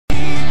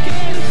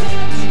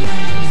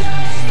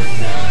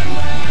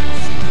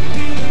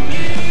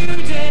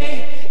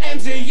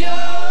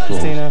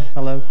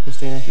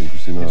Christina.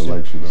 Christina, I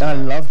like you. I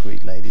love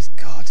Greek ladies.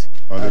 God.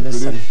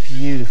 There's some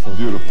beautiful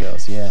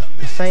girls, yeah.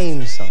 The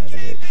fame side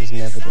of it was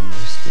never the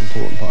most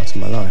important part of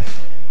my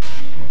life.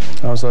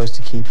 I was always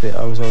able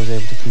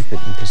to keep it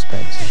in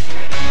perspective.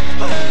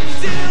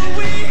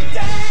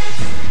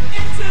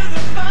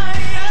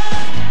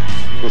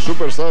 Το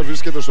Superstar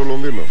βρίσκεται στο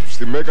Λονδίνο,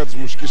 στη μέκα της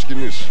μουσικής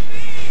σκηνής.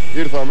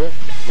 Ήρθαμε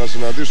να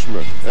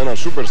συναντήσουμε ένα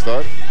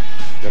Superstar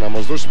για να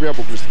μας δώσει μια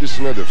αποκλειστική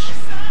συνέντευξη.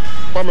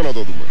 Πάμε να το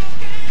δούμε.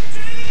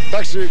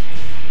 Τάξη!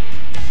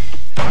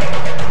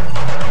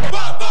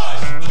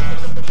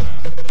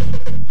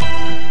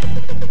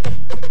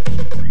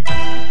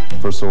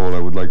 First of all, I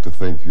would like to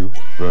thank you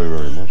very,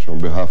 very much on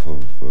behalf of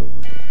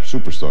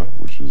Superstar,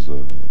 which is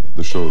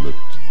the show that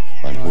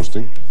I'm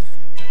hosting,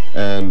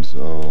 and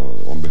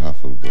on behalf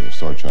of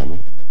Star Channel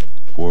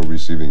for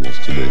receiving us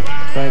today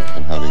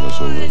and having us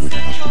over with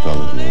your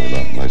hospitality and all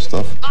that nice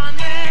stuff.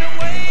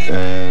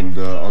 And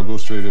I'll go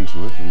straight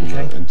into it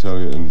and tell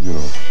you, and you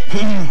know.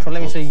 So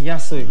let me say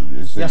Yasu.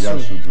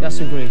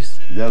 Yasu Greece.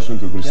 Yasu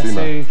to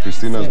Christina.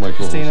 Christina is my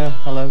co-host. Christina,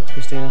 hello,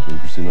 Christina. And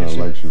Christina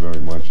likes you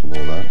very much and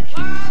all that.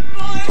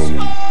 She told me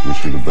wish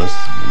you the best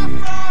and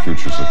your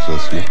future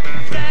success here.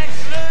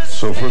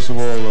 So first of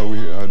all,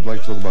 I'd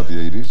like to talk about the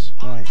 80s.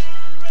 Right.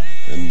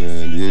 And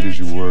in the 80s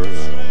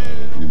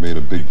you made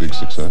a big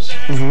success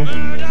in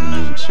the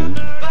music scene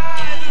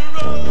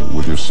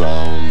with your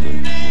sound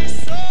and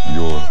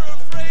your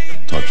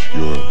touch,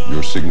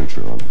 your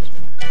signature on it,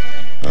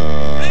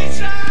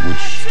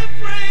 which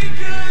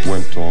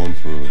went on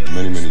for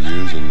many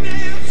years in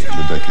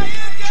the decade.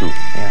 True.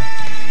 Yeah.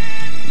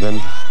 Then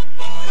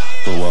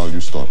for a while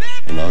you stopped,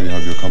 and now you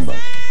have your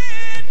comeback.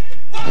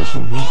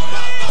 Listen,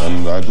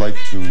 and I'd like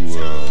to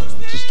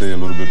stay a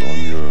little bit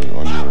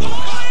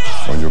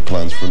on your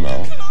plans for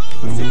now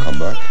and your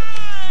comeback.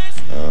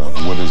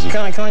 What is it?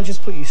 Can I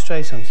just put you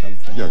straight on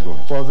something? Yeah, go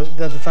ahead. Well,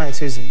 the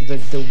fact is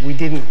that we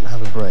didn't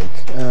have a break.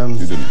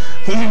 You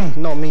didn't?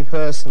 Not me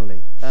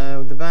personally.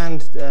 The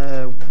band,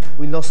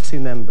 we lost 2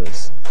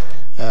 members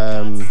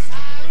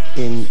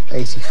in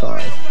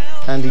 '85.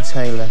 Andy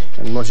Taylor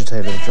and Roger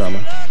Taylor, the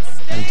drummer.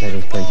 Andy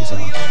Taylor played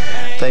guitar.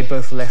 They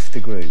both left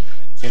the group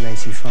in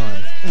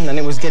 '85. And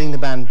it was getting the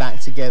band back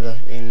together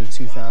in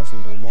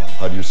 2001.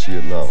 How do you see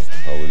it now?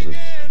 How is it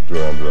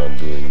Duran Duran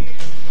doing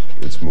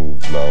its move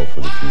now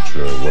for the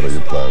future? What are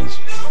your plans,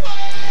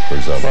 for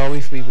example? Well,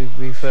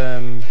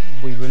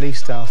 we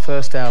released our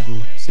first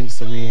album since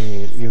the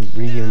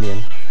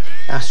reunion,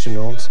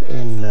 Astronaut,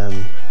 in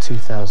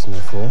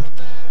 2004.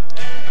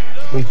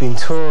 We've been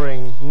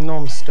touring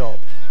non-stop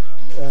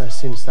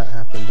since that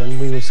happened, and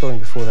we were touring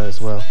before that as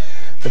well.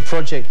 The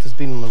project has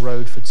been on the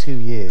road for 2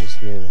 years,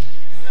 really.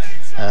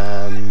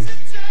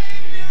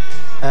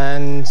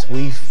 And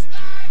we've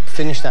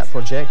finished that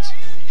project.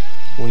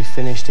 We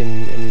finished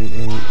in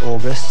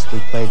August. We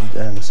played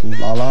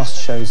our last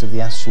shows of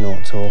the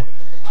Astronaut tour.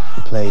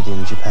 We played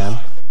in Japan.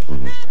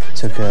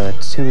 Took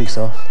 2 weeks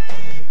off,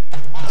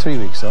 3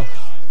 weeks off,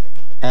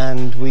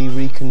 and we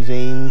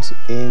reconvened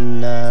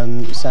in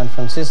San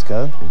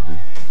Francisco,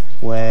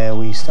 where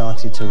we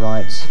started to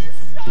write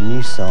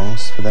new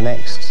songs for the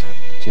next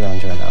Duran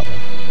Duran album.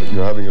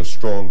 You're having a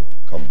strong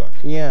comeback.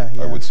 Yeah.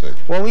 I would say.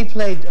 Well, we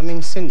played. I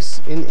mean, since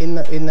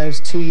in those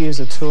 2 years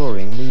of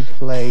touring, we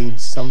played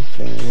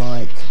something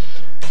like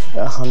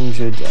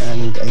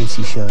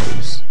 180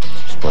 shows.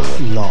 It's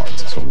a lot.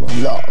 It's a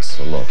lot. It's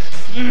a lot.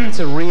 It's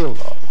a real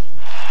lot.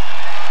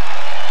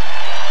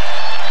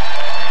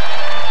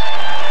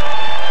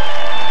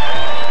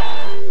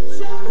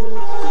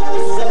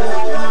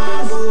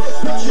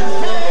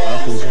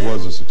 Athens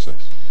was a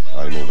success.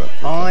 I know that.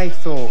 I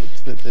thought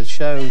that the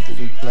show that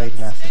we played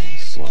in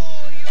Athens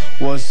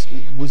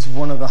was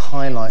one of the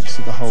highlights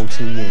of the whole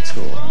 2-year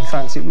tour. In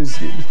fact, it was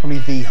probably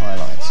the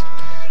highlight.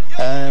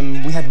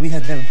 We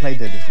had never played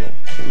there before.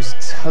 It was a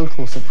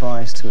total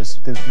surprise to us.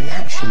 The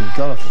reaction we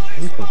got off the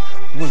people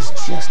was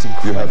just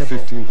incredible. You had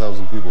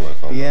 15,000 people, I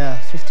found. Yeah,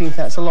 15,000.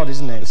 That's a lot,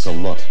 isn't it? It's a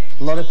lot.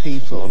 A lot of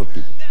people. It's a lot of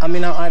people. I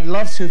mean, I'd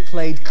love to have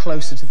played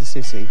closer to the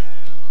city.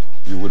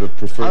 You would have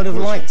preferred. I would have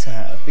liked to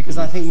have, because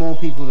I think more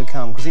people would have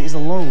come, because it is a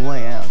long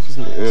way out,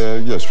 isn't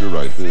it? Yes, you're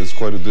right. It's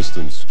quite a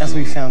distance. As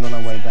we found on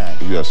our way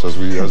back. Yes, as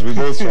we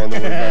both found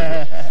on our way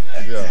back.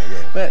 Yeah.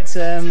 But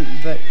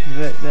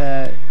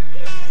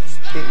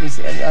it was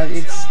great.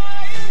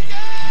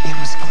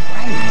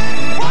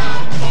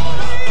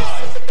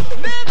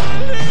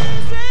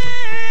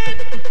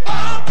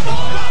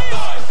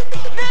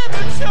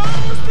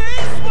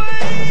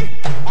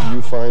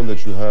 You find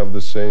that you have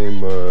the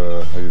same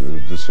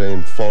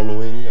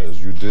following as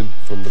you did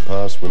from the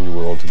past when you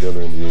were all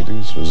together in the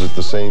 80s? Is it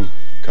the same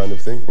kind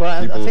of thing? Well,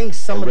 I think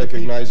some of the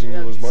recognizing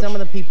you as much? Some of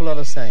the people are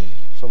the same.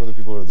 Some of the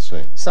people are the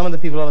same. Some of the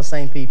people are the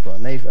same people,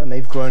 and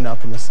they've grown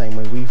up in the same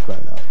way we've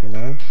grown up, you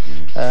know.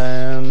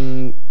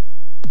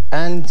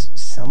 And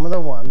some of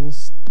the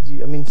ones,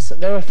 I mean,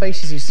 there are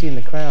faces you see in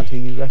the crowd who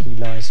you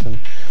recognise from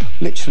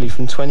literally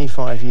from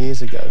 25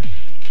 years ago.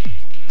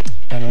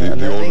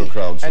 The older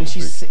crowd, and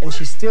she's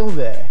still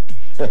there.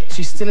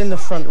 She's still in the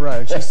front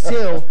row. She's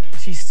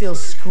she's still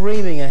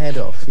screaming her head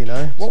off, you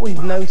know. What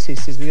we've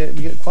noticed is we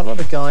get quite a lot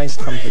of guys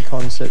come to the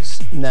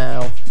concerts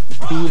now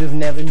who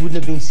wouldn't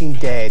have been seen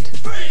dead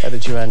at a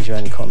Duran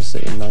Duran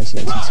concert in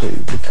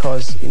 1982,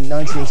 because in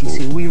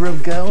 1982 we were a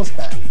girls'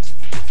 band.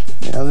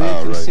 You know, we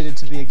were considered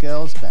to be a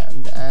girls'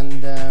 band,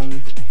 and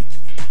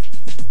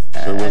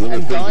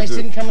guys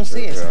didn't come and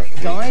see us. Yeah.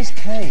 Guys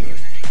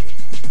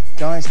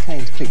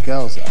came to pick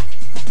girls up,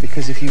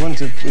 because if you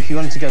wanted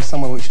to go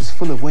somewhere which was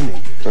full of women,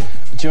 a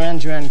Duran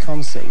Duran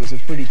concert was a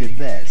pretty good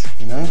bet,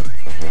 you know.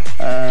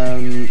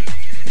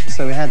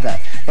 So we had that.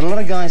 But a lot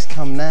of guys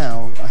come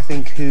now, I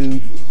think,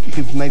 who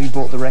maybe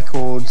bought the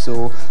records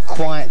or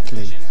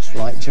quietly,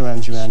 like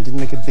Duran Duran, didn't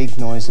make a big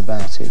noise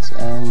about it,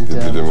 and they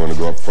didn't want to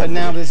go up front. But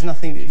now there's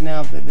nothing.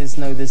 Now there's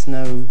no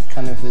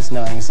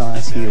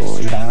anxiety or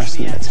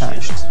embarrassment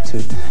attached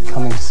to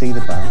coming to see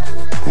the band.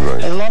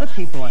 Right. A lot of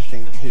people, I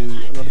think,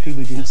 who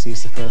didn't see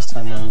us the first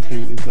time round,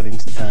 who got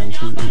into the band,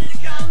 who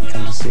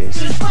come to see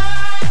us.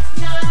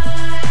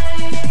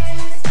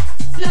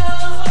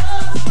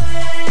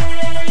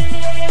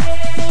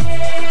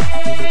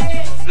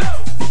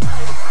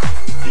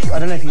 I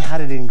don't know if you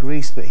had it in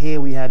Greece, but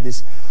here we had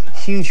this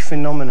huge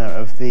phenomena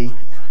of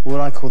what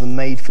I call the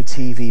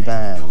made-for-TV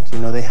band. You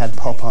know, they had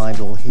Pop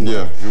Idol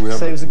here. Yeah,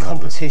 so it was a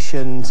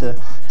competition to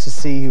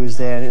see who was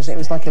there. And it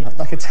was like a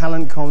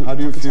talent competition. How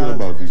do you feel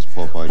about these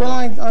Pop Idols? Well,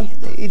 I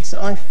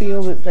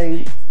feel that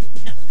they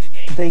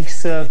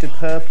served a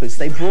purpose.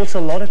 They brought a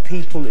lot of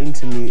people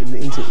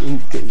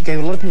gave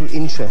a lot of people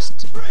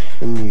interest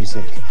in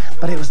music.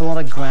 But it was a lot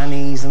of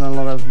grannies and a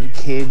lot of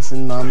kids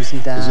and mums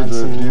and dads.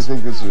 Do you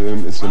think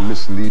it's a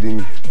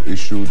misleading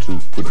issue to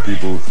put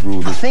people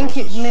through this? I think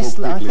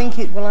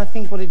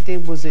what it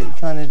did was it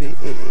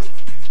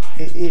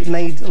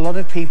made a lot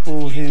of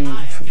people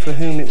for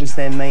whom it was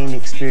their main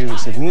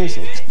experience of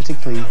music,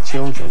 particularly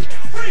children,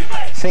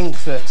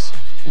 think that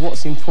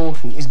what's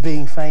important is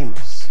being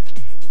famous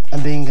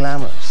and being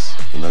glamorous.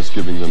 And that's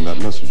giving them that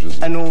message,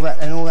 isn't it? And all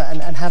that,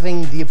 and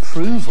having the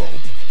approval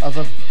of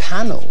a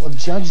panel of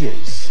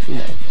judges, you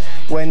know,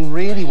 when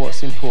really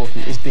what's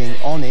important is being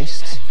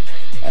honest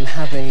and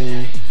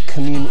having,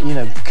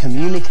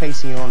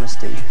 communicating your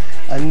honesty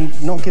and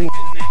not giving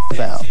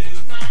about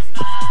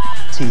the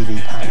TV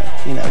panel,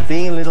 you know,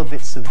 being a little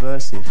bit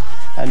subversive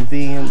and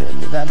being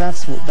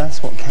that's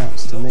what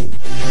counts to me.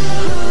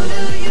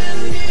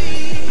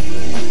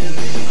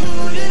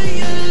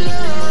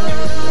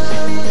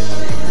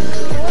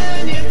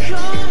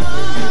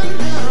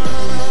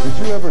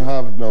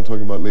 Now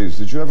talking about ladies,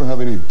 did you ever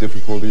have any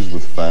difficulties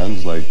with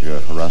fans, like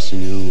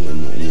harassing you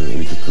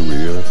in your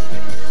career or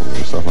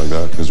stuff like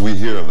that? Because we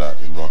hear of that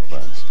in rock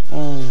bands.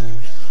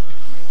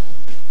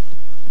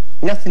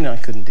 Nothing I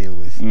couldn't deal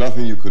with.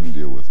 Nothing you couldn't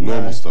deal with.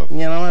 Normal stuff. You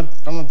know,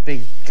 I'm a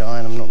big guy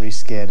and I'm not really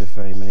scared of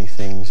very many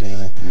things. You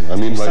know. I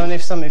mean,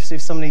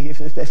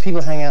 if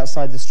people hang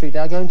outside the street,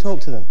 I go and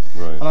talk to them.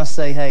 Right. And I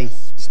say, hey,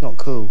 it's not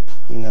cool.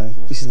 You know,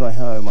 this is my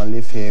home. I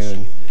live here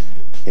and.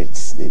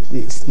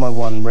 It's my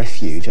one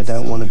refuge. I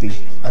don't want to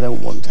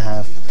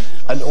have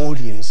an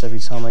audience every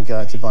time I go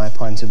out to buy a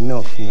pint of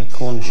milk from the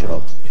corner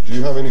shop. Do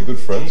you have any good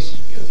friends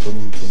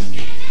from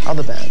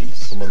other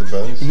bands? From other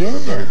bands? Yeah. That are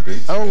very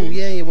big? Oh,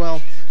 yeah. Well,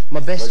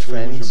 my best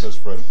friend. Who's your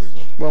best friend, for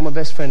example? Well, my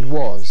best friend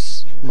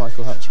was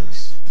Michael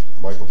Hutchence.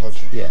 Michael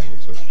Hutchence? Yeah.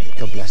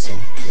 God bless him.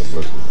 God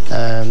bless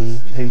him.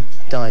 Who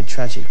died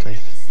tragically,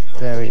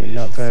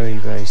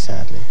 very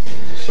sadly.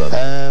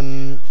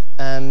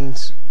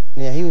 And.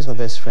 Yeah, he was my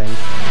best friend.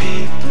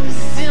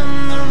 People's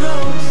in the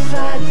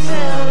roadside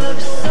tell of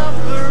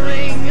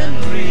suffering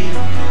and grief.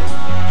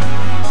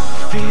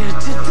 Fear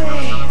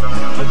today,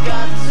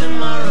 forgot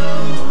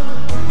tomorrow.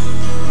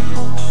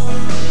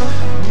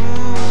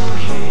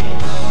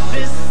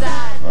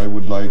 I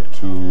would like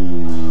to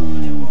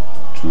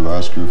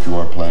ask you if you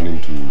are planning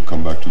to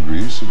come back to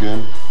Greece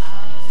again.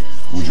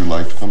 Would you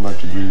like to come back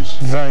to Greece?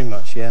 Very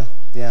much, yeah.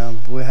 Yeah,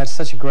 we had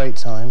such a great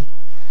time.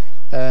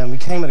 We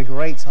came at a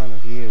great time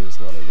of year as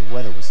well. The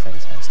weather was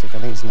fantastic. I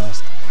think it's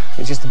nice. It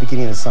was just the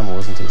beginning of the summer,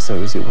 wasn't it? So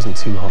it wasn't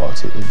too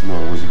hot. No,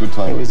 it was a good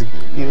time.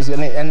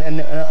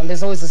 And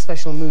there's always a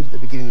special mood at the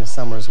beginning of the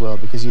summer as well,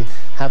 because you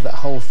have that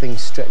whole thing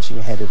stretching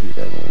ahead of you,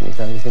 don't you? And you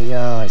kind of think,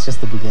 it's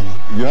just the beginning.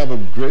 You have a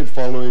great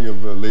following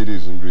of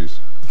ladies in Greece.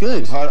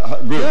 Good.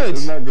 Good.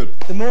 Isn't that good?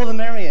 The more the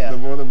merrier. The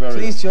more the merrier.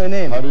 Please join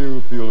in. How do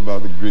you feel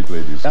about the Greek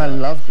ladies? I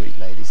love Greek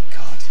ladies.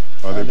 God.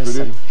 Are they pretty?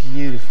 Some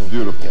beautiful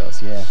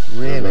girls, yeah,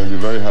 really. I'm going to be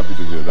very happy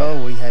to hear that.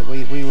 Oh, we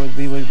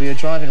were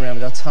driving around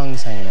with our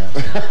tongues hanging out.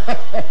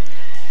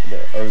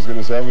 I was going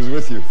to say, I was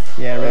with you.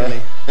 Yeah, really.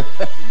 Can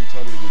you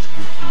tell me which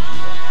Greek food you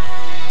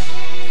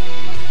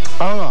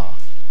like?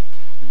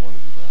 You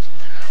wanted to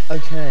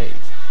ask. Okay.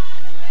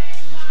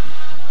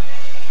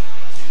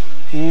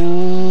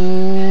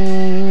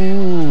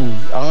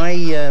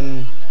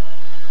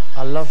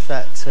 I love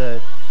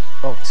that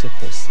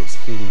octopus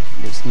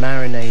that's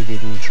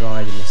marinated and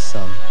dried in the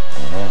sun.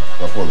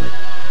 Kapoli.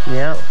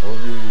 Yeah.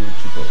 Kapoli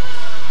chipo.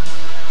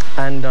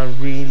 And I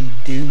really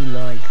do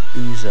like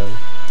ouzo.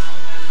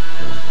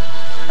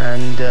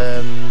 And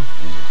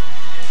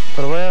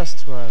but what else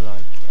do I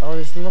like? Oh,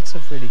 there's lots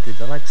of really good.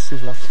 I like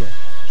Souvlakia.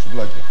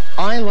 Souvlakia.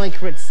 I like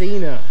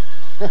Retsina,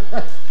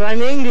 but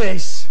I'm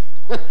English.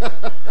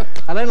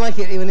 I don't like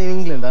it even in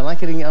England. I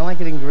like it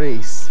in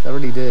Greece. I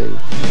really do.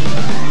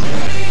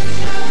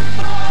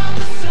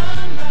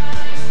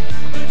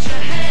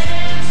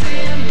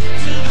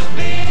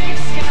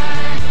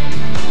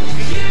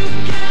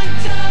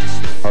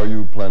 How are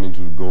you planning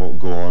to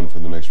go on for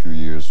the next few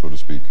years, so to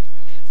speak?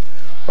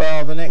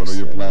 Well, the next. What are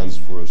your plans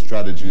for a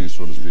strategy,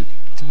 so to speak?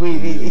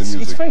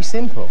 It's very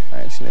simple,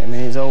 actually. I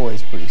mean, it's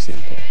always pretty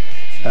simple.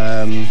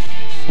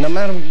 No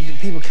matter,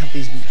 people have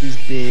these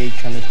big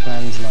kind of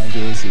plans and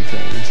ideas and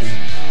things,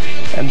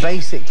 and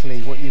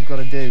basically what you've got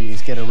to do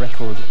is get a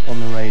record on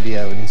the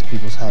radio and into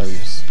people's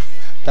homes.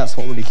 That's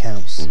what really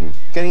counts.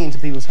 Getting into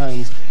people's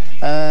homes,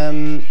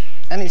 and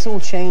it's all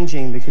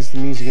changing because the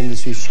music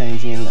industry is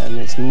changing, and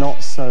it's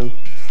not so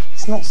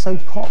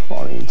pop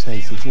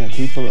orientated. You know,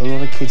 a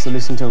lot of kids are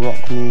listening to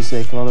rock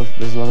music.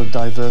 There's a lot of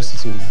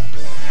diversity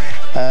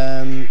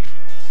now,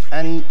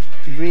 and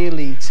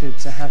really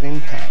to have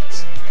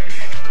impact,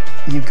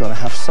 you've got to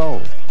have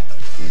soul.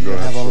 You've got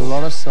to have a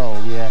lot of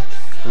soul, yeah,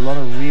 a lot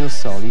of real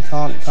soul. You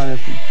can't kind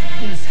of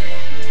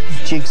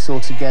jigsaw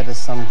together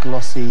some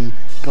glossy,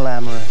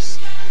 glamorous,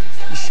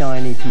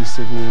 shiny piece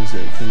of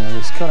music. You know,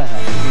 it's got to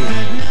have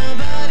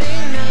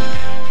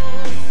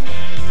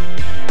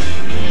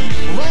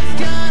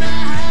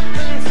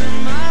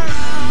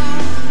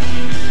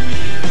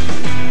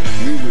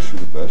We wish you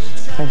the best.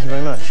 Thank you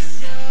very much.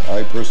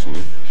 I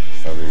personally,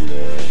 having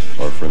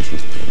our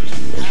friendship,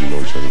 as we know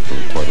each other for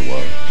quite a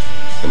while,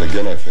 and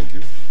again I thank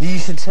you. You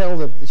should tell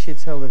the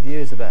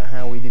viewers about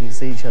how we didn't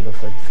see each other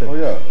for... Oh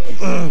yeah,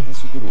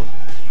 that's a good one.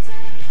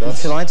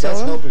 Shall I tell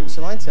them? Helping.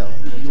 Shall I tell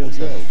them? Yeah,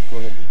 go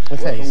ahead.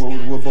 Okay.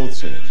 We'll both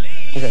say it.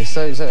 Okay,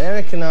 so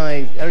Eriko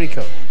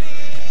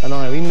and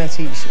I, we met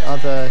each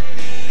other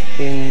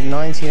in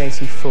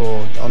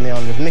 1984 on the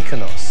island of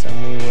Mykonos,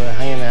 and we were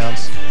hanging out.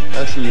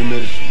 Actually, we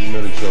met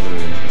each other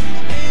in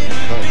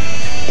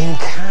Cannes. In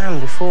Cannes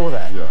before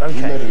that? Yeah, okay.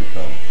 we met in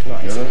Cannes.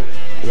 Right.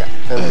 Yeah.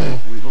 And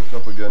we hooked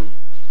up again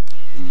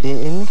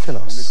in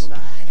Mykonos.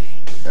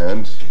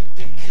 And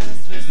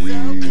we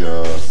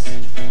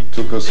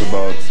took us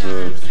about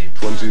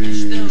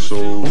 20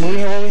 so. We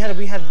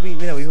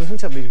were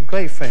hooked up with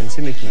great friends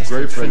in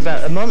Mykonos. For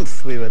about a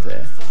month we were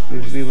there.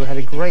 We had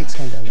a great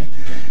time down there,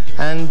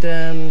 and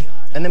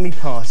then we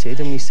parted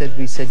and we said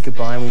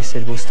goodbye and we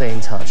said we'll stay in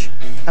touch,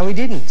 and we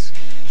didn't.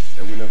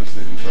 And we never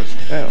stayed in touch.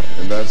 No.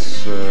 And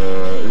that's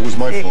it was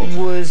my fault. It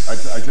was.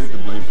 I take the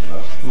blame for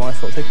that. My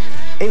fault too.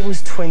 It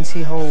was 20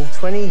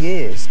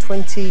 years,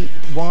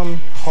 21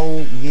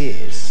 whole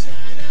years.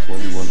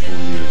 21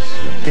 whole years.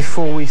 Yeah.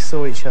 Before we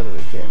saw each other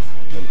again.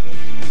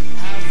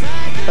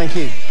 Thank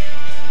you.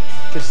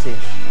 Good to see you.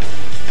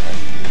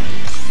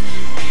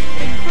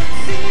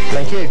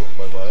 Thank you.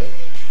 Bye-bye.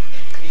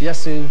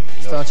 Yasu,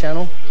 Star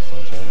Channel.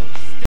 Star Channel.